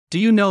Do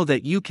you know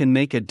that you can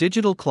make a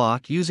digital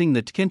clock using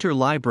the Tkinter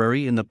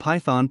library in the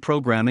Python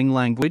programming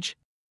language?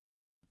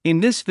 In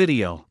this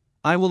video,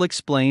 I will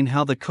explain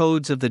how the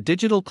codes of the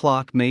digital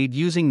clock made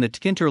using the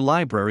Tkinter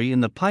library in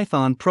the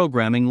Python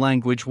programming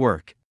language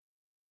work.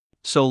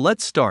 So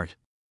let's start.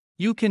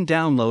 You can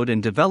download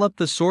and develop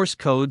the source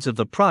codes of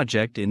the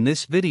project in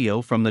this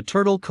video from the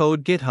Turtle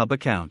Code GitHub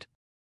account.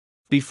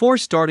 Before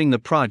starting the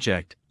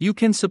project, you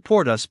can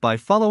support us by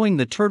following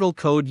the Turtle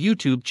Code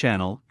YouTube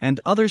channel and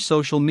other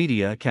social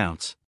media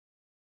accounts.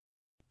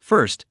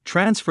 First,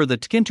 transfer the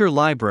Tkinter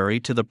library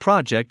to the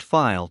project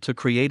file to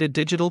create a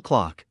digital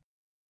clock.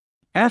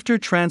 After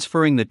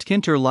transferring the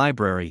Tkinter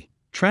library,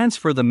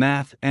 transfer the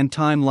math and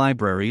time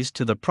libraries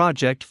to the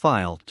project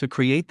file to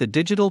create the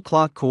digital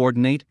clock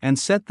coordinate and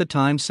set the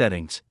time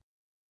settings.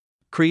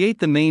 Create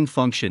the main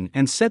function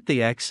and set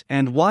the x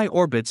and y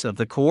orbits of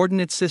the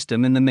coordinate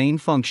system in the main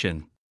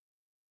function.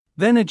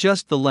 Then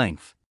adjust the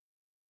length.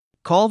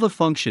 Call the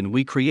function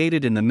we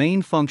created in the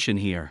main function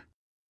here.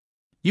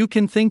 You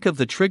can think of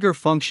the trigger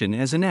function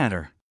as an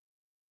adder.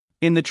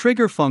 In the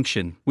trigger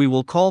function, we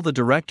will call the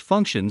direct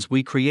functions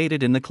we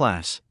created in the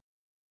class.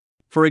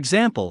 For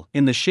example,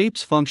 in the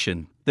shapes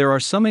function, there are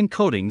some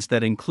encodings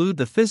that include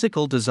the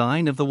physical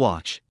design of the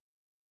watch.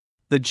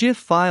 The GIF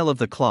file of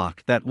the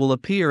clock that will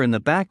appear in the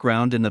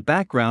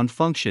background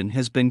function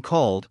has been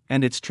called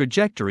and its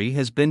trajectory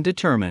has been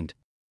determined.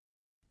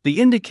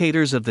 The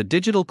indicators of the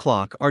digital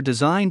clock are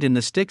designed in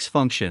the sticks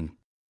function.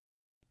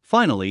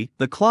 Finally,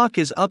 the clock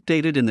is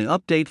updated in the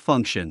update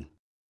function.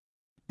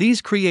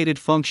 These created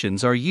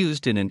functions are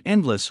used in an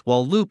endless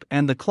while loop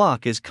and the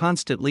clock is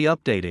constantly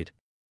updated.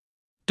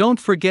 Don't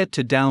forget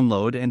to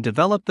download and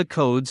develop the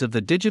codes of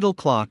the digital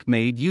clock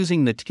made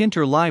using the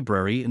Tkinter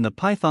library in the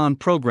Python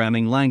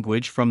programming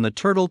language from the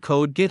Turtle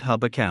Code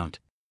GitHub account.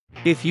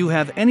 If you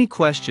have any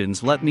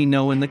questions, let me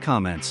know in the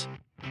comments.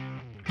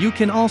 You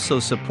can also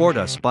support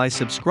us by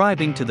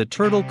subscribing to the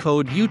Turtle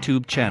Code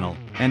YouTube channel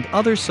and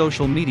other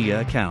social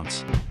media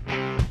accounts.